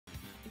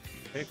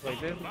Pick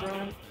like this,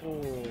 bro.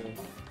 Oh.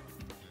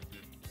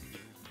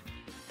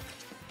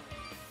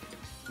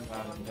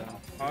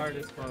 Hard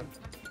as fuck.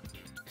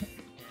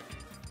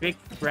 Big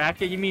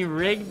bracket? You mean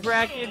rigged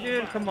bracket,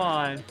 dude? Come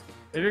on.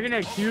 If you're gonna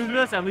accuse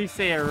us, at least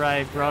say it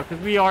right, bro. Because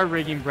we are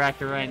rigging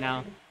bracket right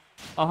now.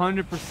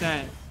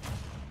 100%.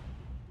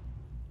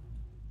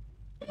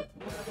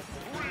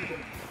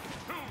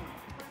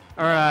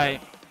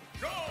 Alright.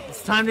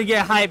 It's time to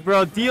get hyped,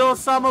 bro. Deal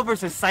Sama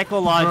versus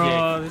Psychologic.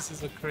 Bro, this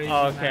is a crazy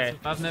okay.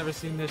 matchup. I've never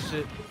seen this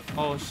shit.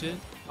 Oh shit.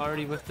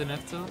 Already with the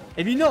F2.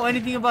 If you know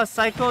anything about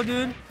Psycho,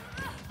 dude,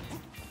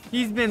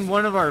 he's been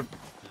one of our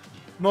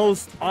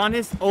most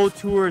honest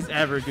O2ers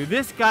ever, dude.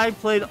 This guy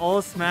played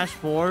all Smash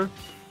 4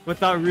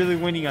 without really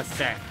winning a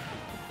set.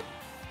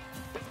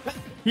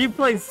 He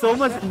played so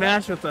much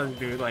Smash with us,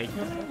 dude. Like,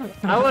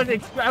 I would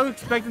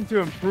expect him to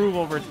improve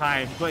over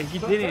time, but he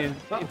didn't.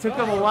 It took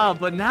him a while,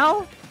 but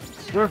now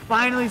we're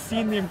finally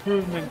seeing the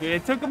improvement, dude.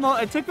 It took him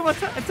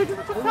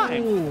some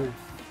time. Ooh.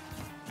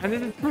 And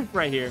this is proof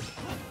right here.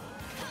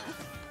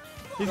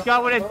 He's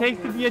got what it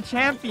takes to be a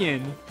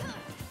champion.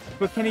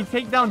 But can he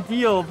take down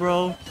Dio,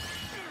 bro?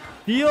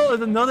 Dio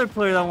is another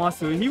player that wants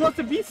to. He wants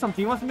to be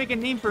something. He wants to make a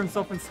name for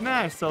himself in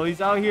Smash. So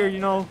he's out here, you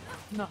know,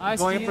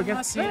 going up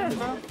against Smash,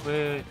 bro.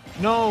 Wait,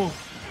 no.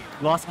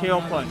 Lost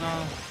KO punch.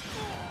 No.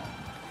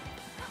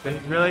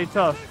 It's really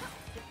tough.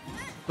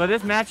 But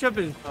this matchup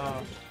is...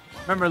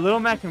 remember, Little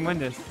Mac can win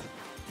this.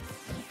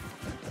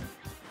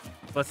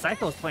 But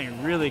Psycho's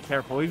playing really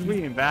careful. He's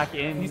leading back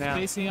in He's now.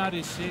 facing out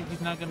his shit.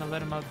 He's not gonna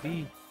let him out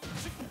B.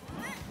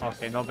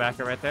 Okay, no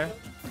backer right there.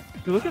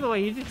 Dude, look at the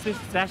way he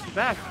just dashed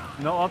back.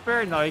 No up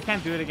air? No, he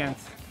can't do it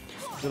against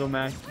Little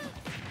Mac.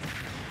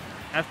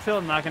 F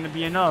tilt not gonna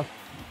be enough.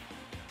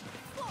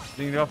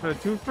 Didn't go for the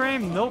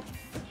 2-frame? Nope.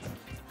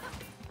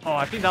 Oh,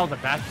 I think that was a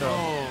back throw.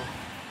 Oh.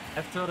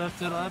 F tilt, F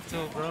tilt, F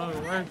tilt, bro.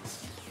 It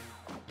works.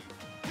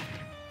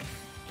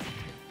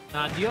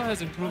 Nah, Dio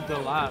has improved a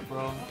lot,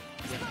 bro.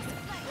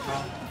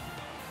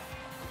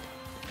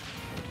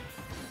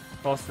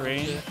 Close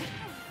range.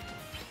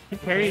 He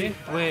parried.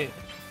 Wait.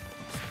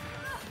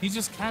 He's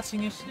just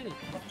catching his shit.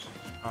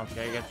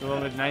 Okay, gets a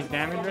little bit nice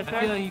damage right there.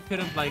 I feel like he could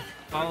have like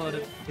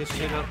followed his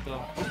shit up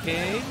though.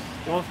 Okay.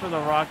 Goes for the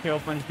raw kill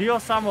punch. Dio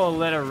Sama will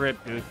let it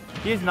rip, dude.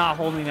 He's not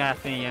holding that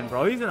thing in,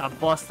 bro. He's gonna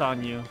bust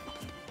on you.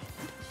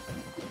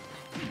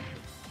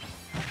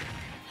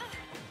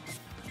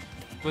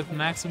 With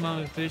maximum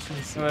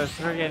efficiency. That's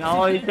friggin'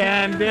 all he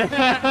can do.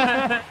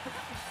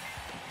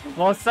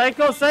 Well,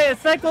 Psycho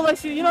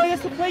likes to, you know, he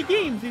has to play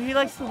games, dude. He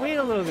likes to wait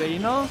a little bit, you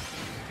know?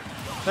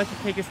 He likes to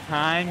take his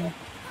time.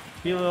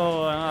 Be a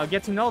little,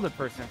 get to know the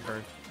person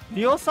first.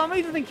 Dio Sama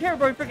doesn't care,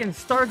 bro. He freaking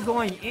starts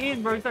going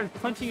in, bro. He starts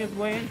punching his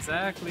way in.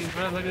 Exactly,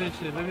 bro. Look at this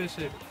shit. Look at this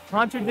shit.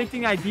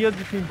 Contradicting ideas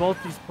between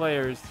both these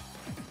players.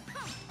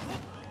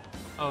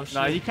 Oh shit.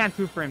 No, you can't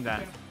 2-frame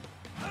that.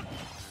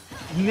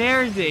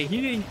 Nairs it. He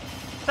didn't.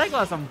 Psycho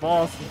has some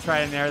balls to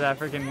try to nair that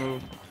freaking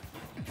move.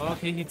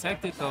 Okay, he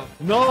teched it though.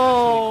 No. Really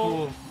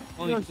cool.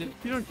 Holy shit.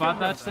 You don't spot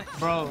dodge,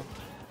 bro.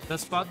 The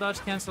spot dodge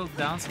cancel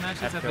down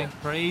smashes have been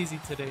crazy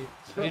today.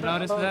 Have you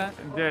noticed that?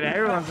 Dude,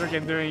 everyone's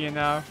freaking doing it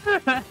now.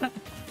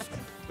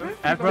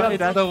 Bro, it's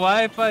the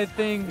Wi-Fi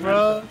thing,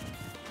 bro.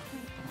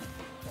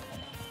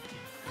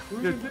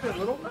 Dude.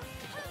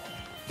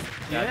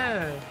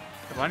 Yeah.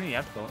 Why didn't you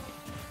have to?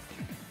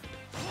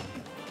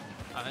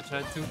 I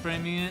tried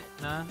 2-framing it.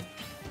 Nah.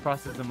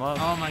 Crosses them up.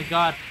 Oh my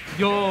god.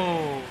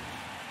 Yo.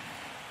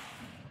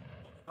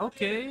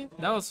 Okay.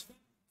 That was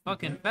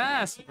fucking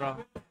fast, bro.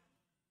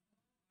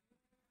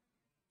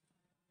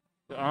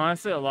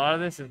 Honestly, a lot of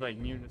this is like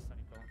new to Psycho.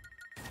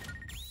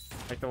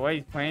 Like the way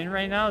he's playing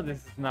right now, this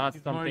is not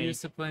He's something. more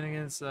used to playing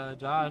against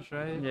Josh,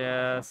 right?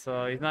 Yeah,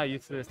 so he's not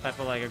used to this type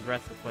of like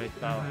aggressive play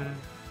style.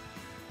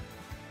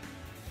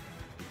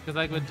 Cause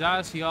like with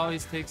Josh, he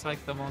always takes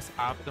like the most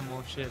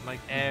optimal shit, like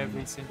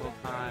every single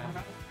time.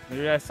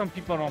 Yeah, some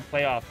people don't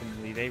play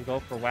optimally. They go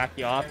for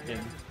wacky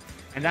options,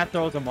 and that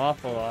throws them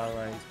off a lot.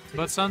 Like,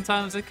 but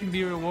sometimes it can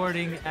be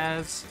rewarding,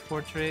 as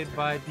portrayed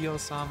by Dio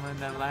Sama in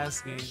that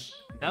last game.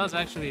 That was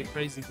actually a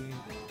crazy game.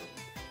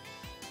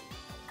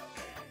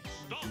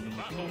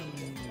 Alright,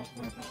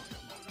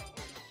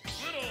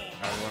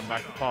 we're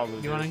back to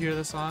Palutena. You wanna hear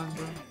the song,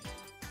 bro?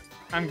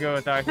 I'm good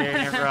without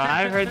hearing it, bro.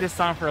 I've heard this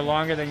song for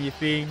longer than you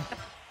think.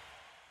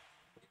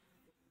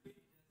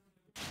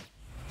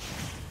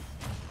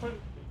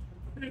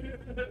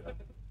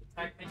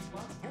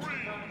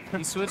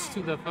 He switched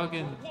to the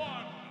fucking.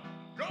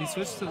 He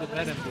switched to the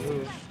red and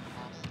blue.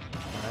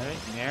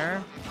 Alright,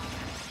 Nair.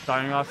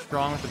 Starting off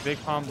strong with a big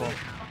combo.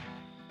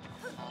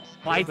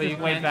 Fights But his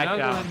you way can't back juggle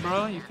down. him,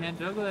 bro. You can't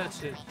juggle that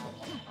shit.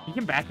 You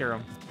can back air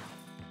him.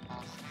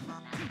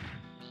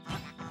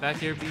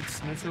 Back air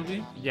beats neutral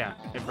B? Yeah,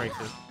 it breaks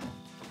it.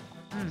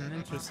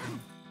 Interesting.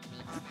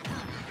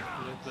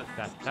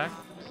 That attack.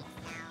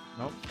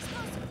 Nope.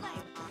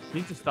 You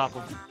need to stop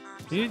him.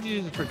 You need to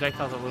use the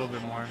projectiles a little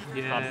bit more.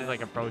 Yeah. Stop his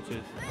like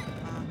approaches.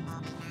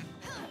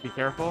 Be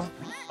careful.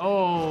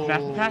 Oh.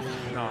 Back attack?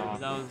 No.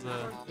 That was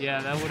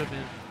yeah, that would have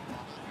been.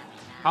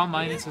 How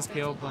minus his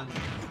KO punch?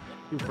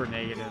 super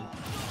negative.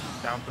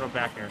 Down throw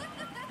back air.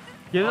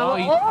 Get Oh,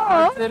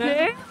 he did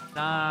it?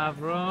 Nah,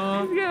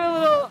 bro. Get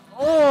a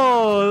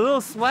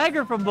little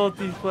swagger from both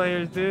these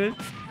players, dude.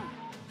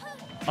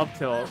 Up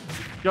tilt.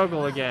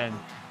 Juggle again.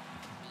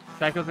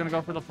 Psycho's gonna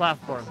go for the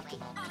platform.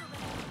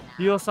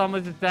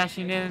 Dio-sama's just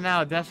dashing in and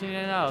out, dashing in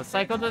and out.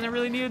 Psycho doesn't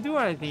really need to do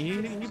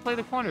anything. He played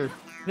the corner.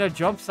 You know,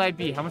 jump side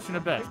B. How much should I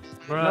bet?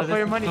 Bro, play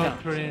your money so down.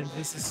 cringe.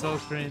 This is so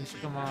cringe.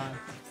 Come on.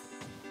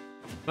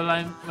 But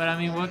I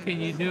mean, what can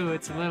you do?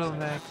 It's Little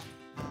Mac.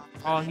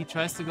 Oh, he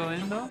tries to go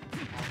in though.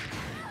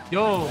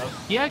 Yo,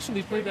 he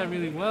actually played that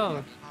really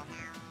well.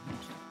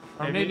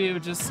 Or maybe it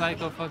was just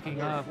Psycho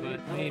fucking up, but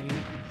maybe.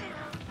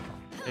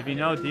 If you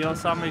know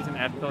Dio-sama is an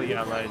F-tilt,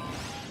 yeah, like.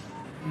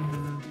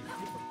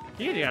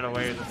 He got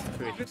away with the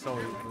situation so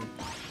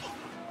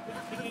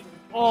easily.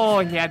 Oh,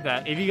 he had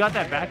that. If he got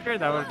that back there,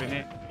 that would have been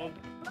it.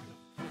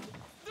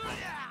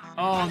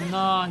 Oh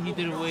no, he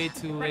did it way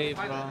too late,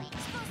 bro.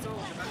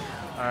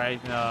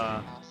 Alright,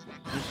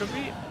 you should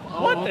be.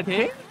 Oh, What the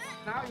heck?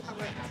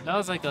 That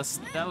was like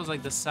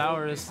the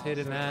sourest hit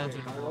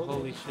imaginable.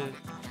 Holy shit.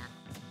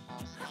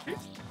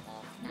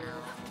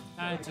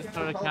 Alright, just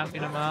started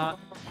camping him out.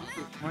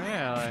 Well,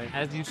 yeah, like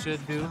as you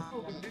should do.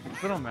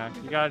 Little Mac,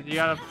 you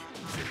gotta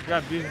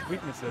abuse his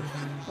weaknesses.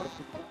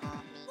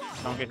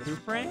 Don't get too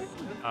framed.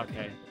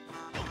 Okay.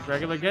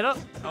 Regular get up.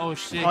 Oh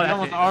shit! Oh, He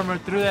almost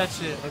armored through that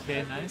shit.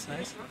 Okay, nice.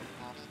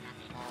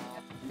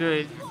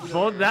 Dude,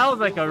 well, that was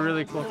like a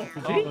really cool.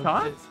 Did he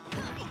taunt?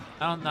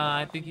 I don't know.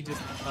 I think he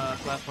just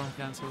platform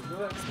canceled.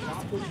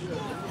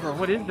 Bro,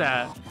 what is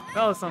that?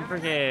 That was some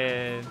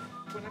freaking.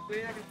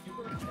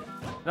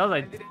 That was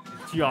like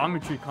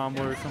geometry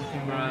combo or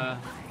something. Bruh.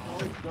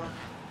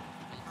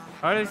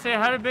 How do they say?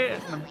 How do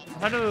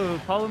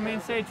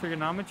Palutena say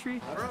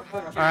trigonometry?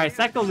 All right,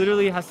 Psycho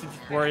literally has to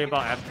just worry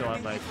about F-tilt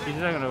at life. He's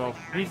not gonna go.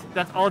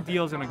 That's all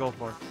Dio's gonna go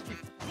for.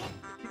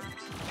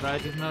 Bro, I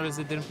just noticed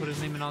it didn't put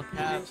his name in all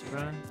caps,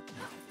 bro.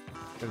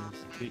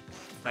 Because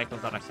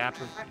Psycho's not a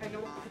capper.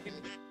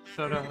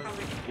 Shut up.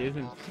 He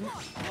isn't.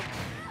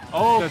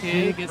 Oh,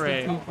 okay, he gets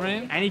the 2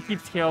 frame. And he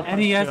keeps KO punch. And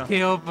he has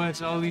KO punch.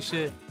 Holy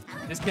shit.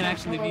 This can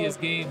actually be his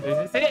game.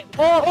 Is this it?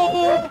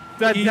 Oh!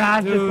 That's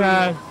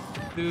bad.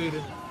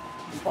 Dude.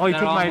 Oh, he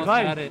took my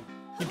advice. Had it.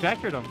 He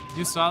vectored him.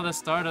 You saw the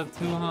startup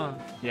too, huh?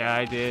 Yeah,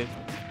 I did.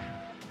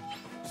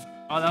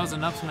 Oh, that was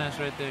an up smash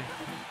right there.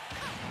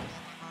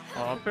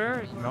 Oh, up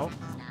air? Nope.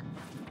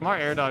 Smart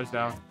air dodge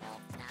down.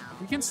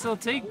 We can still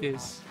take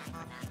this.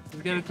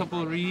 We got a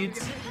couple of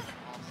reads.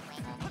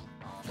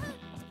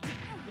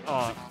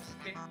 Oh.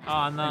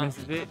 Oh, no. This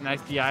is it.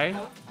 Nice DI.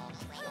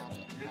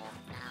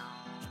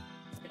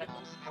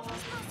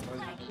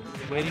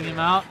 Waiting him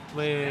out.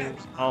 Wait.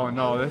 Oh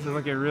no, this is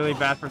looking really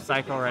bad for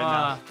Psycho right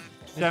now.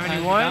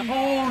 71?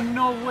 Oh,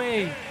 no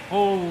way.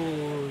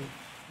 Oh.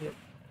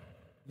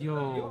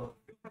 Yo.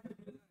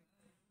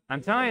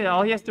 I'm telling you,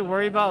 all he has to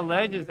worry about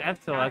ledge is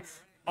F-tilt.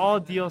 That's all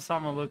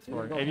Dio-sama looks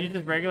for. If you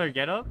just regular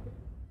get up,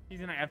 he's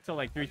gonna F-tilt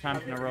like 3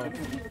 times in a row.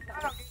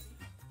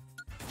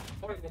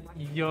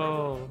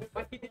 Yo.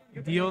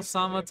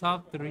 Dio-sama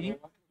top 3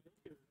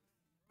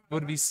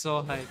 would be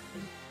so hype.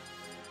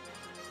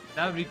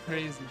 That would be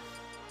crazy.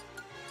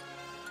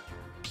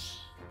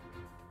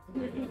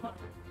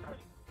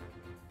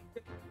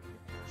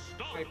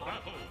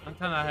 I'm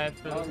kind of hyped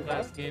for this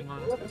last game,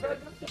 honestly.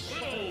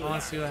 I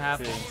want to see what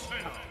happens.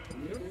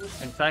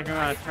 And Psycho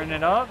gonna turn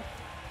it up?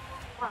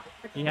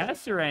 He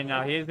has to right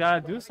now. He's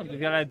gotta do something.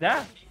 He's gotta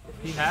adapt.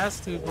 He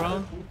has to,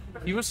 bro.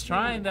 He was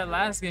trying that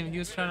last game. He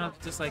was trying to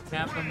just like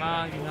camp him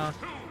out, you know.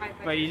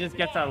 But he just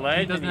gets that ledge.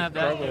 He doesn't have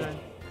that. Struggles.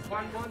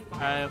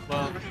 Alright,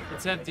 well,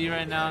 it's FD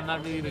right now.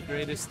 Not really the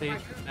greatest stage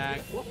for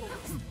Mag.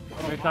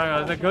 We're talking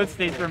about it's a good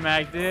stage for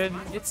Mag, dude.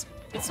 It's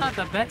not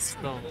the best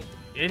though.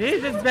 It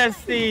is his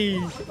best stage.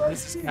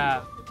 This is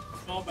cap.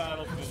 Small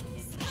battle.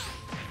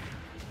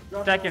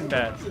 Second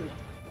best. You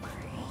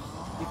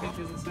think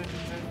there's a second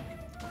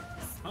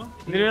best? Huh?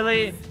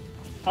 Literally,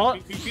 all.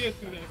 We can't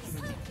do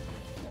that.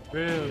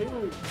 Really?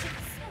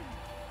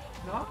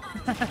 No?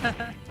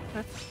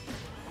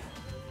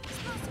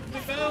 The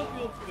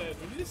Battlefield better.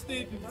 This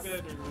stage is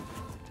better.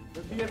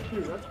 The PS2,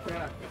 that's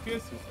crap. The PS2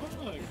 is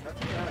fun. That's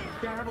crap. You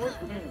can't have work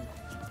from him.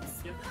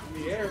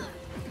 In the air.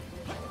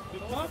 The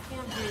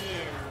platforms are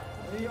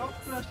there. The up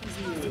smash is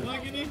It's here. not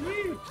getting me.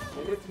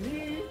 It's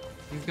me.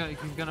 He's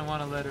gonna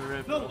want to let it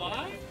rip. The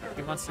lie?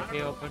 He wants to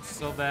KO punch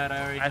so bad. I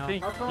already know. I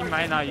think he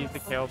might not use the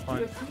KO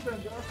punch.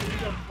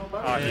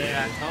 Oh,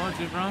 Yeah, I told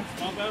you, bro.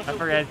 Small I battle.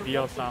 forget it's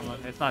Dio-sama.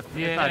 It's not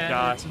Yeah,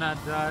 Josh. it's not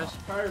Josh.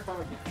 Fire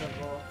finally gets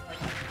that ball.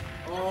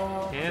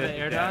 Oh, Okay, the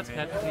air dodge.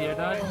 Catch the air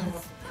dodge.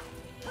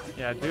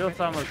 Yeah,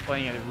 Dio-sama's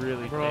playing it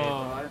really safe.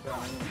 Bro.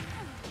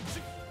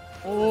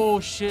 Oh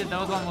shit, that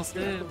was almost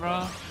it,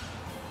 bro.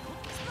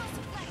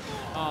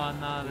 Oh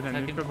no, the Is that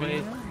Tekken neutral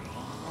blade. beam?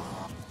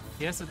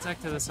 He has to tech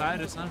to the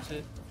side or some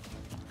shit.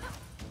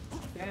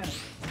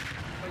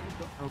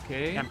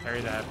 Okay. Can't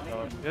parry that,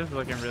 though. This is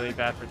looking really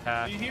bad for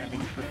Tash. I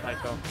think for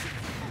Psycho.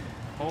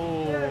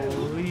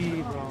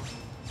 Holy, bro.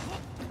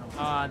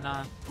 Ah,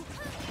 nah.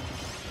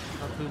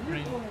 Not too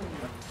green.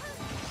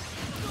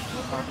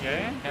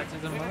 Okay.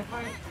 Catches him up.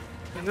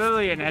 It's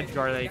literally an edge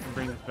guard that you can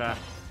bring this back.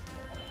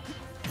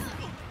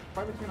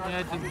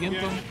 Yeah, just gimp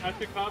him.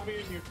 After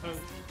copying your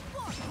cousin.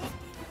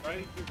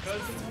 Right? Your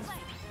cousin?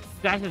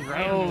 Dash is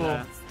right Oh. into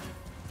that.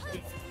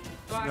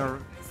 No,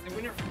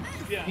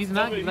 Yeah. He's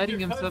not but letting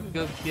your himself cousin.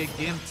 go get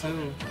gimped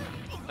too.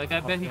 Like, I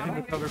bet he can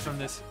recover from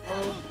this.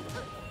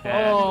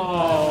 yeah.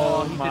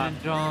 Oh, he my.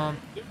 didn't jump.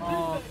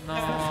 Oh,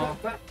 no.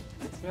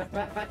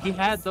 He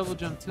had double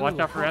jump too. Watch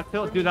out for F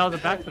tilt. Dude, that was a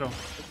back throw.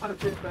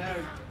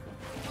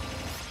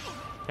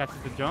 Catches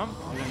the jump.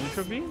 And then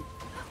neutral B.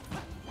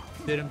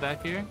 Did him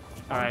back here.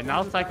 Alright,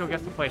 now Psycho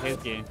gets to play his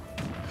game.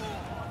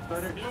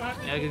 Yeah,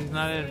 because he's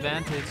not at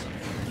advantage.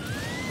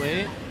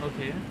 Wait,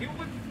 okay.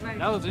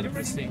 That was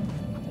interesting.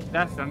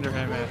 That's under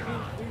him, man.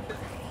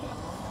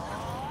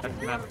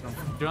 That's messed him.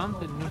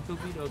 Jump and neutral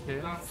beat,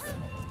 okay.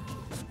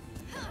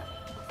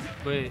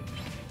 Wait,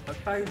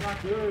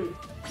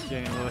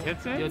 Getting a little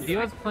hits in. yo,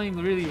 Dio's playing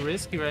really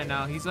risky right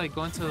now. He's like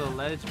going to the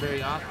ledge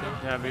very often.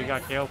 Yeah, but he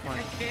got KO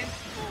punch.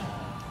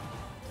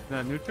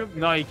 The neutral?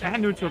 No, he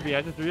can't neutral B.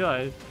 I just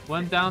realized.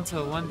 One down to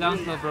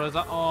bro. It's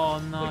like, oh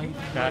no, he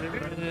just got Got it.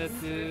 rid of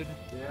it, dude.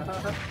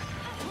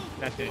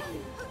 That's it.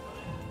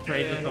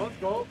 Trades with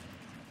him.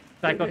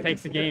 Psycho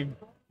takes the game.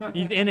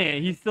 He's in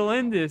it. He's still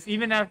in this,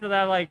 even after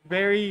that like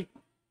very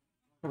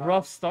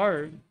rough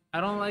start.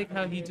 I don't like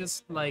how he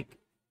just like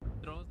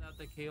throws out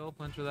the KO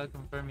punch without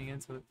confirming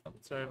into it. Oh,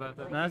 sorry about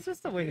that. No, that's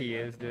just the way he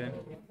is, dude.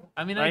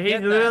 I mean, Like, I he's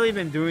get literally that.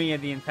 been doing it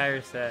the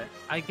entire set.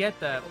 I get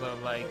that,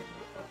 but like,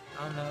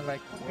 I don't know,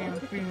 like,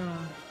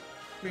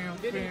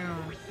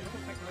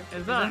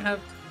 It's not.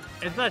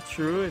 It's not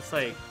true. It's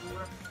like.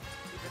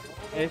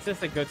 It's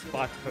just a good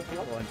spot to put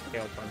people in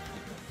KO punch.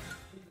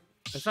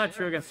 It's not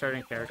true against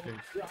certain characters.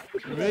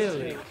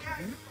 Really?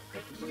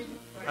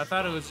 I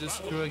thought it was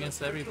just true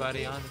against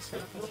everybody, honestly.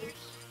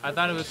 I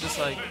thought it was just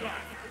like,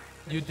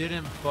 you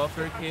didn't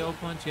buffer KO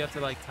punch, you have to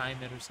like time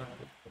it or something.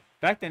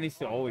 Back then, it used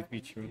to always be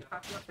true.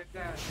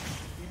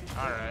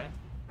 Alright.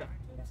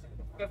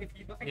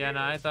 Yeah,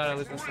 no, I thought it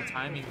was just a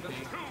timing thing.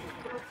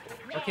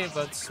 Okay,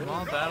 but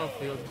small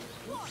battlefield.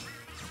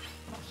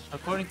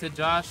 According to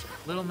Josh,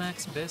 Little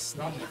Mac's best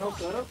sneak.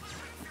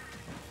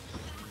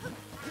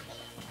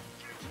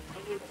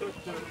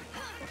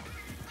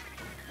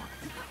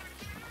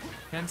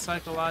 Can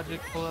Psychologic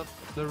pull up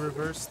the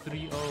reverse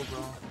 3-0,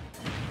 bro?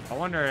 I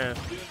wonder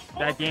if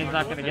that game's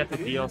not gonna get the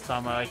deal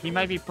somehow. Like, he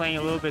might be playing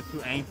a little bit too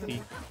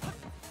angsty.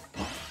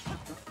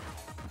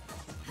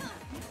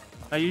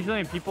 Like, usually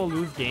when people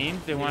lose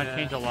games, they want to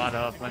change a lot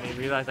up when they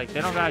realize like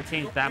they don't gotta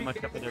change that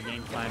much up with their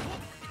game plan.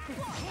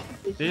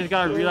 They just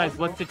gotta realize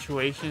what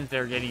situations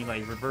they're getting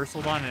like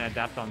reversaled on and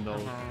adapt on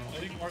those. I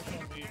think Mark's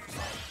on B.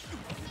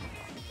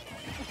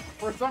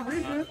 For some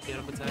reason, Get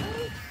up attack.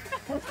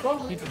 for some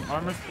Keep reason, him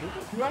armor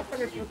through. you act like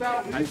it's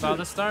without I saw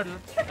the starter.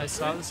 I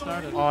saw the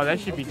starter. Oh, that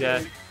should be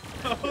dead.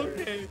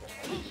 Okay.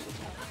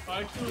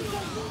 Actually,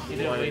 He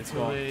did Boy, way it's too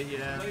cool. late,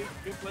 yeah.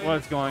 good play.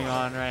 What's going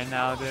on right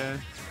now, dude?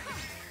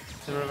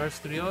 The reverse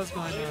 3-0 is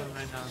going on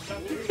right now.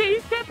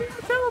 He's stepping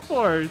the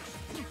teleports.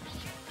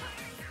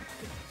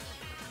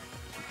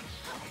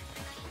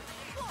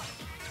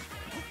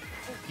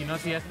 He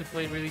knows he has to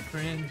play really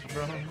cringe,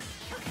 bro.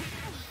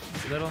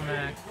 Little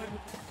Mac.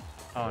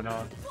 Oh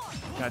no.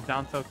 Got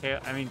down tilt K.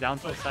 I mean down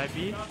tilt side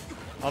B.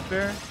 Up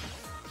there.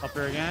 Up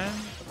there again.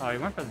 Oh, he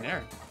went from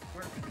there.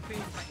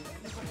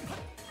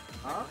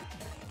 Huh?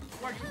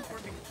 Wait.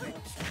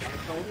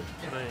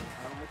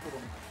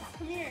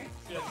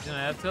 He's gonna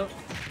have tilt?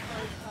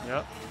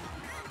 Yep.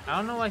 I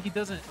don't know why he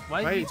doesn't. Why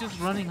is Wait. he just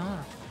running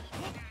on?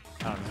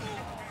 I don't know.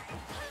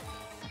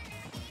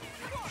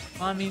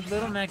 Well, I mean,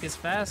 Little Mac is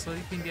fast, so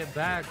he can get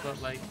back,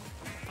 but like,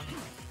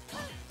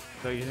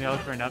 So you're gonna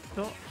look for an up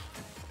tilt?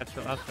 F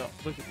tilt, up tilt.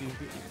 Look at these.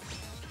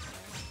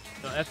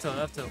 no, F tilt,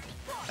 F tilt.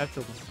 F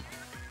tilt.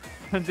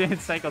 Dude,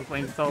 Psycho's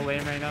playing so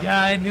lame right now.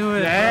 Yeah, I knew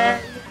it. Yeah,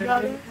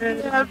 Bro.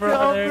 Bro,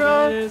 bro, there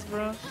bro. it is,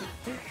 bro.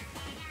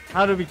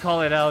 How do we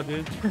call it out,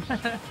 dude?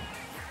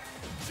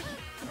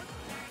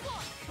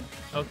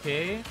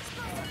 Okay.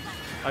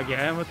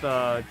 Again with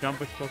the jump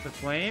explosive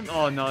flame.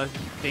 Oh no, this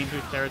is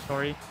dangerous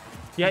territory.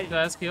 Yeah, The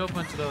SKO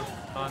punch though.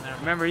 Oh, never mind.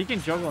 remember he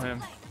can juggle him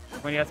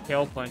when he has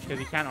KO punch because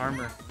he can't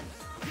armor.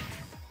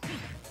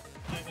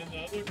 And then the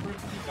other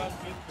person who got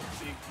good was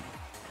C.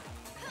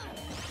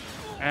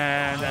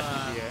 And that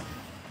should be it.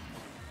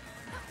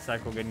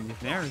 Psycho getting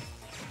these nairs.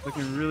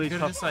 Looking really Could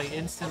tough. just like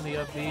instantly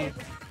upbeat.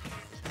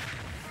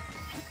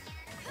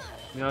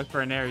 He's gonna look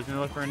for a nair. He's gonna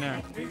look for a nair.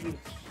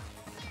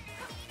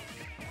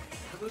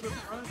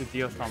 The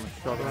Dio's Tom is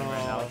struggling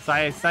right now.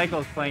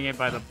 Psycho's playing it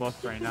by the book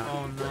right now.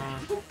 Oh no.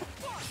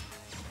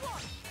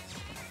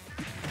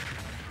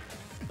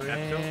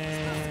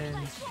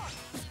 Cringe.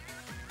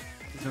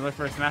 He's gonna look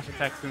for a smash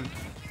attack soon.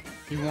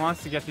 He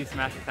wants to get these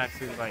smash attacks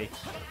to like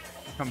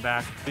come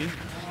back. See?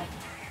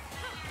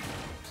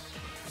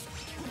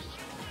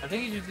 I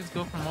think you should just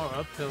go for more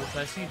up tilts.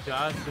 I see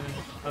Josh doing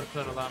up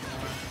tilt a lot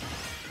more.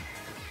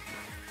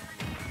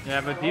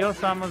 Yeah, but Dio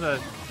Sama's a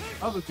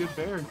That was a good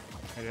bear.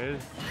 it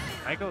is.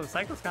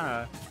 Psycho's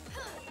kinda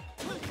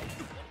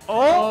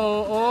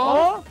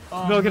Oh!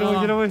 No, get away,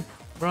 no. get away.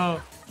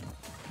 Bro.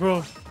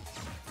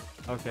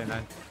 Okay,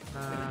 nice.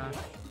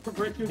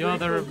 Yo,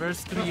 the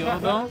reverse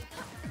 3-0 though?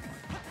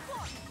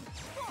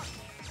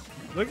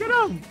 Look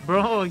at him.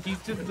 Bro, he's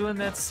just doing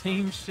that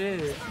same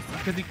shit.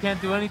 Because he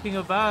can't do anything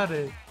about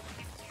it.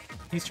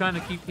 He's trying to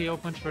keep KO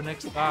punch for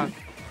next stock.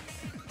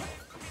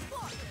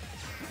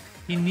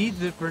 He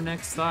needs it for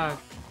next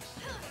stock.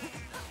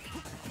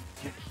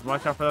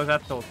 Watch out for those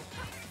F-tilts.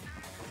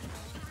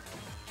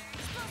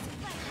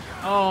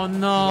 Oh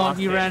no, Lost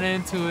he it. ran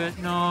into it.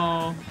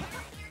 No.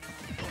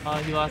 Oh,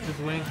 he lost his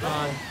wing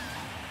con.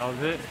 That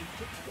was it.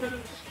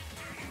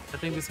 I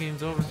think this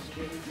game's over.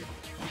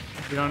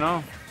 You don't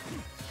know.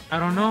 I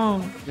don't know.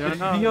 You don't It's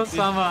know.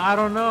 Dio-sama, I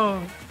don't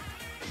know.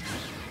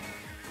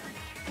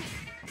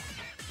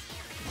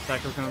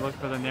 Psycho's gonna look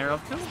for the Nair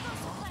up tilt.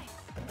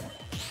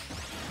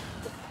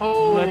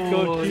 Oh, Let's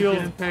go, he Kyo.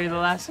 didn't parry the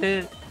last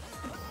hit.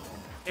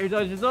 Air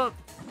dodge is up.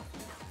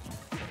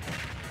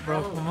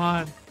 Bro, come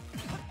on.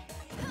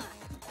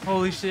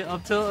 Holy shit,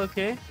 up tilt,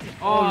 okay.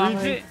 Oh, reach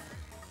like, it.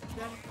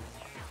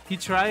 He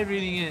tried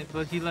reading it,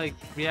 but he like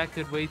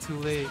reacted way too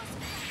late.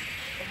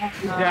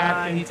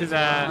 Jacked he into just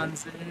that.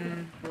 runs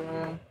in,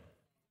 bro.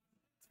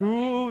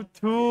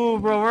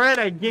 2-2, bro. We're at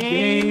a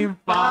game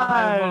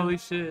 5. Holy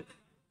shit.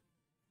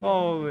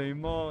 Holy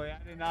moly. I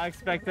did not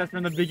expect us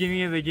from the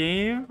beginning of the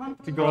game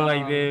to go Bro.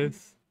 like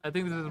this. I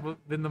think this has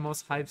been the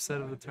most hype set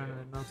of the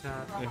tournament, no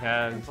cap. It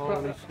has.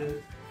 Holy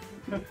shit.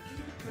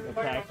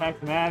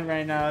 Attack's mad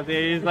right now.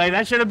 He's like,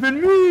 that should have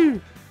been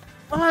me.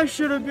 I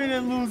should have been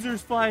in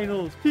losers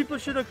finals. People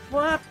should have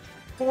clapped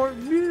for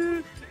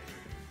me.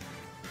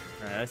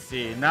 Alright, let's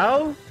see.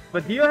 No,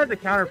 but Dio has the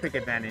counter pick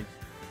advantage.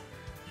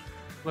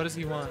 What does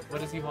he want?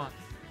 What does he want?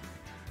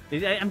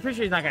 I'm pretty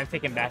sure he's not gonna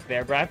take him back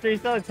there, bro. After he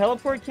saw the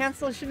teleport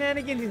cancel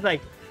shenanigans, he's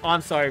like, oh,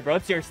 I'm sorry, bro.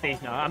 It's your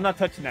stage now. I'm not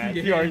touching that.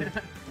 It's yours.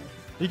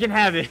 You can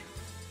have it.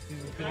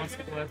 He wants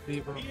to go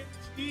FD, bro.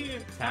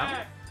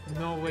 Town?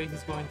 No way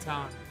he's going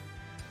town.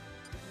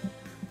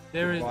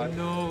 There is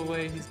no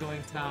way he's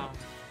going town.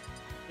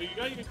 You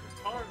gotta use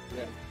guitar.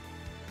 Yeah.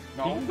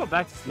 You can go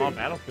back to small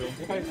battlefield.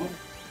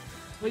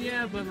 Well,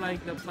 yeah, but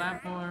like the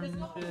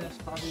platform, this,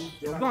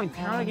 We're going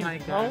town Oh my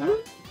against God. Palu?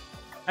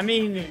 I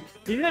mean,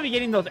 he's gonna be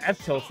getting those F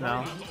tilts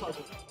now.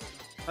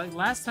 like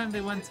last time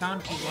they went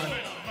town, he won,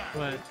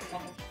 but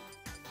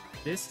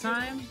this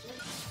time,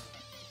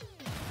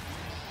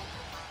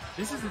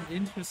 this is an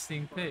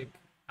interesting pick.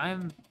 I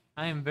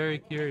am very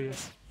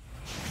curious.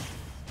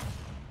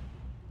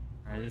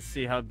 Alright, let's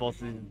see how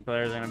both of these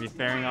players are gonna be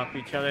faring off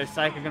each other.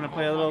 Psycho gonna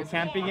play a little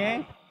campy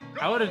game.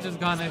 I would have just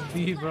gone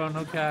FD, bro.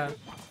 No cap.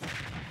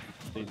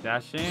 See,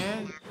 dash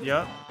in.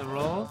 Yup. The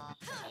roll.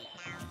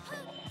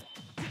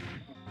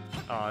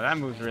 Oh, that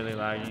move's really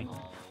laggy.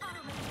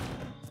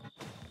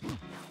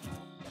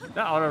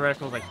 That auto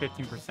reticle's like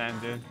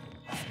 15%, dude.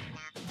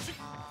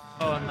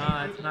 Oh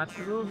nah, it's not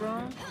true, bro.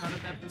 Not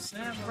at that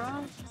percent,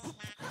 bro.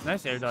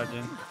 Nice air dodge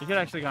in. He could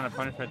actually gone to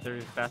punish right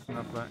there fast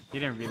enough, but he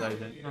didn't realize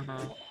it.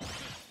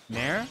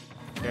 Nair?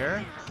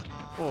 Fair?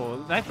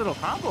 Oh, nice little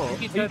combo.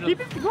 He Hey, tried keep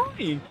to- it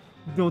going.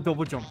 No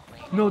double jump.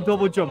 No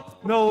double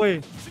jump. No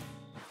way.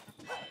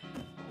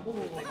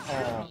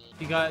 Oh.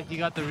 He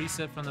got the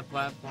reset from the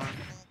platform.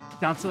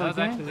 Down to That the was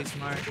game. actually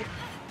smart.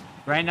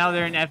 Right now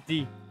they're in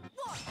FD.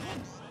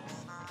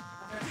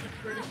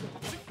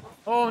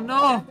 Oh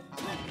no!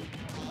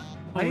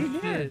 Why Holy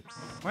you there? shit.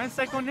 Why is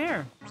Psycho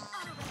Nair?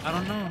 I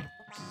don't know.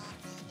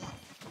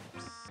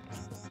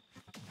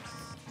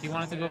 He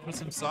wanted to go for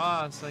some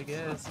sauce, I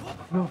guess.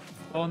 No.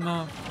 Oh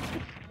no.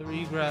 The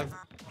re-grab.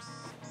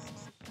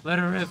 Let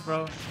her rip,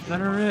 bro. Let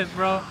her rip,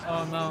 bro.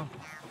 Oh no.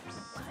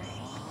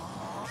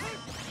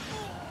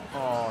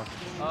 Oh,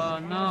 Oh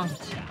no.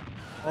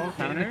 oh,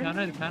 counter. The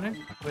counter, the counter.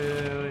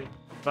 Wait.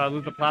 But I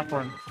lose the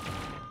platform.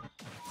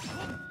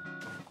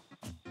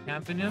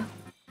 Camping him?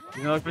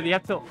 You know, look for the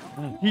F tilt.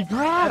 He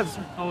grabs.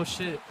 Oh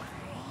shit.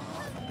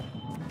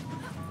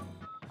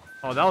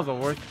 Oh, that was the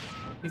worst.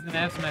 He's an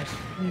F smash.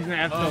 He's an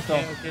F Oh, tilt.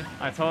 okay, though. okay.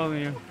 I told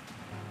you.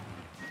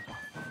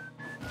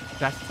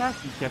 Dash attack.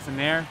 He gets in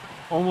there.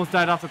 Almost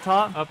died off the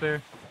top. Up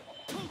air.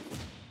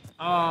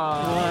 Oh,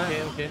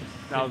 What? okay.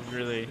 That was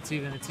really. It's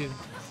even, it's even.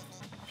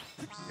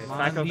 Come on,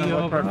 Psycho's gonna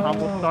Dio, look for a bro.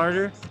 combo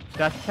starter.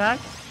 Dash attack.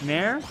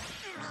 Nair.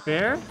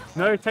 Fair.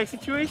 Another tech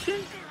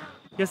situation.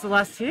 Gets the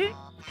last hit.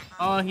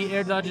 Oh, he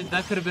air dodged it.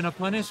 That could have been a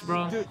punish,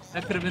 bro.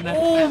 That could have been that.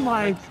 Oh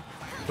my.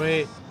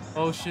 Wait.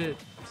 Oh shit.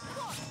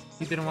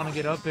 He didn't want to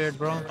get up aired,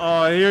 bro.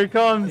 Oh, here it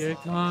comes. Here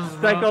it comes,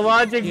 bro.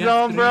 Psychologic He has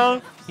zone, three-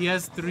 bro. He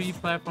has 3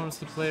 platforms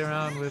to play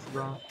around with,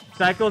 bro.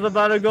 Psycho's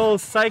about to go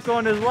psycho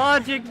on his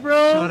logic,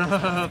 bro. Shut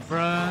up,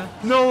 bro.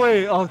 No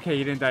way. Okay,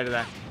 you didn't die to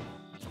that.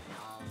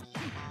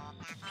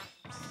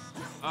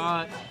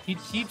 He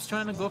keeps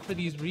trying to go for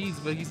these reads,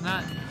 but he's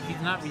not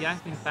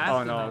reacting fast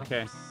Oh no. enough.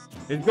 Okay.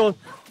 It goes.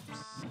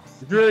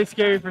 It's really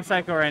scary for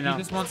Psycho right He now.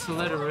 just wants to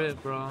let it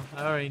rip, bro.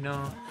 I already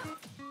know.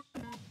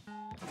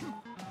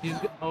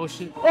 Oh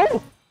shit.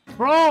 Oh!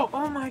 Bro,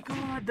 oh my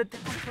god, the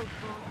down tilt,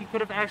 bro. He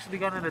could have actually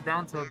gotten a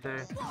down tilt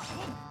there.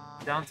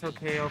 Down tilt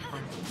KO from.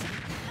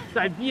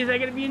 Side B, is that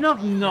gonna be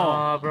enough?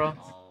 No. Bro. Here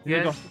we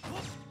Yeah. go.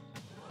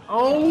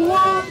 Oh,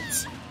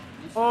 what?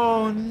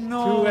 Oh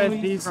no. 2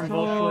 SD he's from so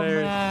both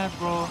players. mad,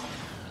 bro.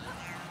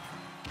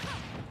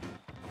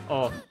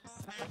 Oh.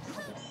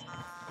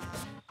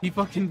 He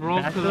fucking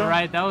rolled That's to the it?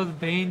 right. That was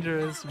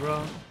dangerous,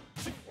 bro.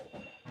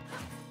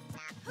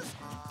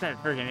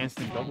 That friggin'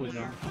 instant double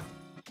jump.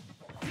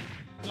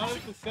 Now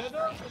it's the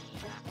setup?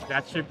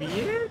 That should be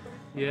it?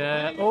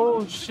 Yeah.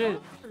 Oh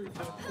shit.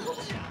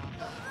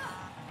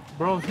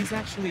 Bro, he's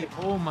actually.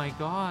 Oh my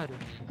god.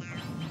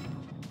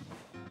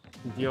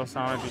 Dio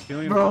Sama be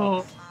feeling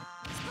Bro.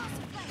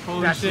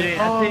 Holy That's shit. it.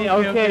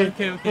 Oh, That's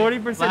it. Okay.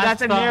 40%. Last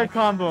That's a nair stock.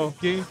 combo.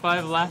 Game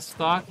 5 last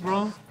stock,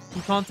 bro. He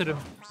taunted him.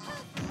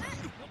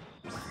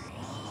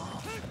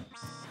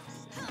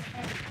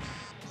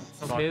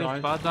 Okay, dodge.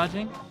 spot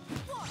dodging.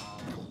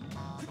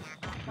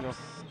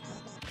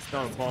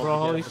 No, ball Bro, to get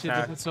holy up shit,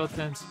 attack. this is so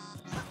tense.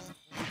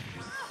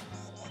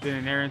 Did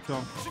an air into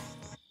him.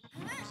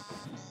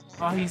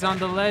 Oh, he's on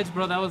the ledge,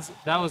 bro. That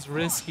was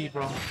risky,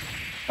 bro.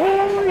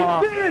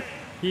 Oh,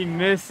 he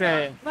missed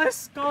it.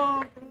 Let's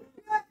go.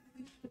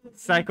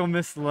 Psycho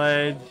missed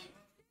ledge.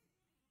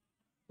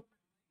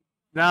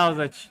 That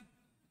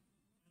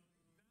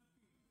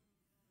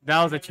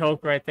was a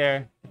choke right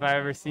there, if I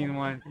ever seen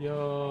one.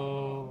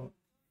 Yo.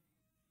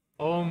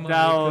 Oh my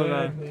That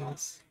was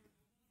goodness.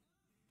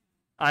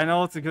 I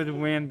know it's a good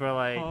win, but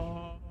like,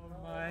 Oh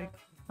my.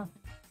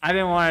 I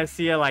didn't want to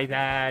see it like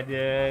that,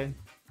 dude.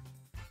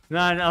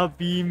 Not an up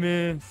B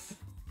miss.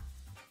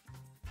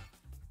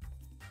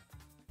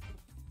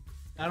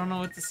 I don't know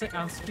what to say.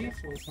 I'm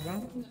speechless,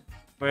 bro.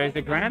 Wait, is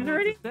the grand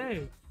already?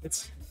 Say.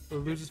 It's the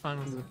losers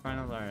finals. The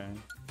finals, alright.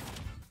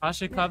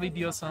 Ashikabi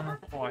Diosana.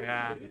 Oh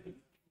yeah.